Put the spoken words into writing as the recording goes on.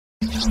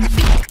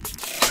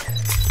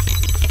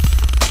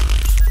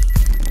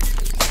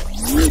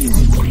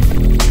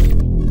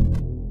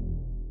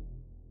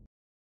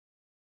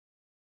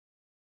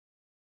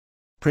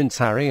Prince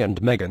Harry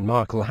and Meghan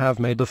Markle have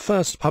made the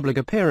first public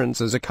appearance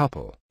as a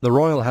couple. The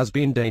royal has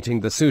been dating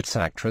the Suits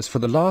actress for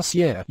the last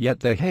year, yet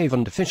they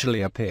haven't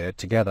officially appeared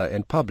together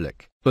in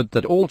public. But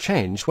that all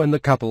changed when the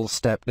couple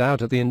stepped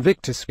out at the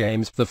Invictus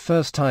Games for the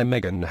first time.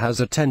 Meghan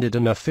has attended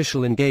an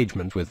official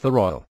engagement with the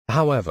royal.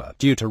 However,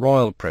 due to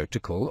royal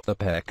protocol, the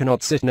pair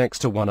cannot sit next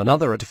to one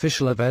another at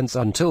official events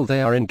until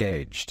they are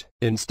engaged.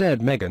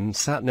 Instead, Meghan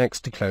sat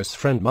next to close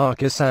friend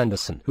Markus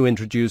Anderson, who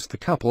introduced the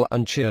couple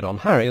and cheered on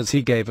Harry as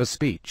he gave a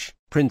speech.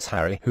 Prince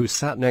Harry, who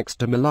sat next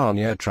to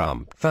Melania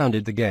Trump,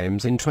 founded the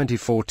Games in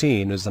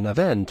 2014 as an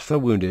event for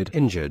wounded,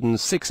 injured and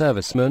sick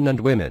servicemen and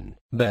women.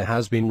 There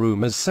has been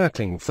rumors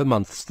circling for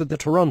months that the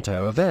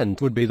Toronto event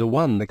would be the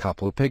one the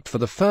couple picked for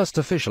the first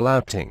official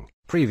outing.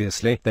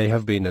 Previously, they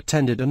have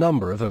attended a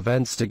number of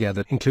events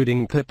together,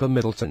 including Pippa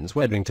Middleton's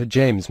wedding to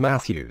James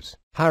Matthews.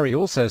 Harry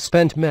also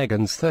spent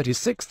Meghan's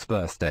 36th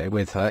birthday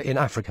with her in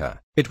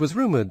Africa. It was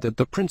rumored that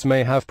the prince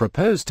may have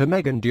proposed to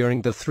Meghan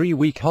during the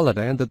 3-week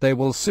holiday and that they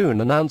will soon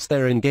announce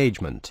their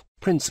engagement.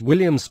 Prince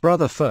William's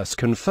brother first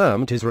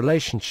confirmed his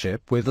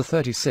relationship with the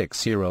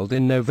 36-year-old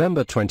in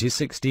November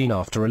 2016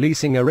 after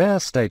releasing a rare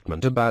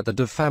statement about the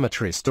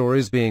defamatory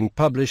stories being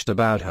published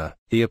about her.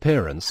 The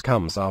appearance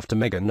comes after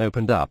Meghan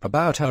opened up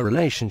about her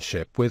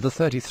relationship with the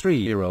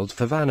 33-year-old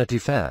for Vanity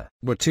Fair.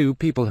 "We're two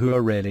people who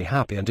are really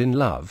happy and in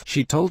love,"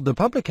 she told the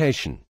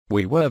publication.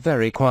 "We were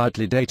very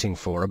quietly dating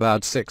for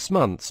about 6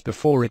 months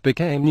before it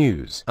became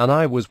news, and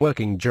I was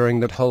working during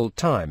that whole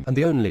time, and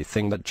the only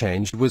thing that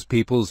changed was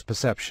people's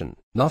perception.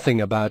 Nothing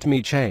about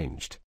me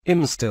changed.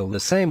 I'm still the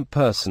same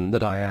person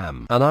that I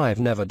am, and I've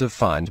never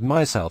defined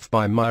myself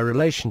by my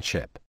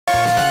relationship.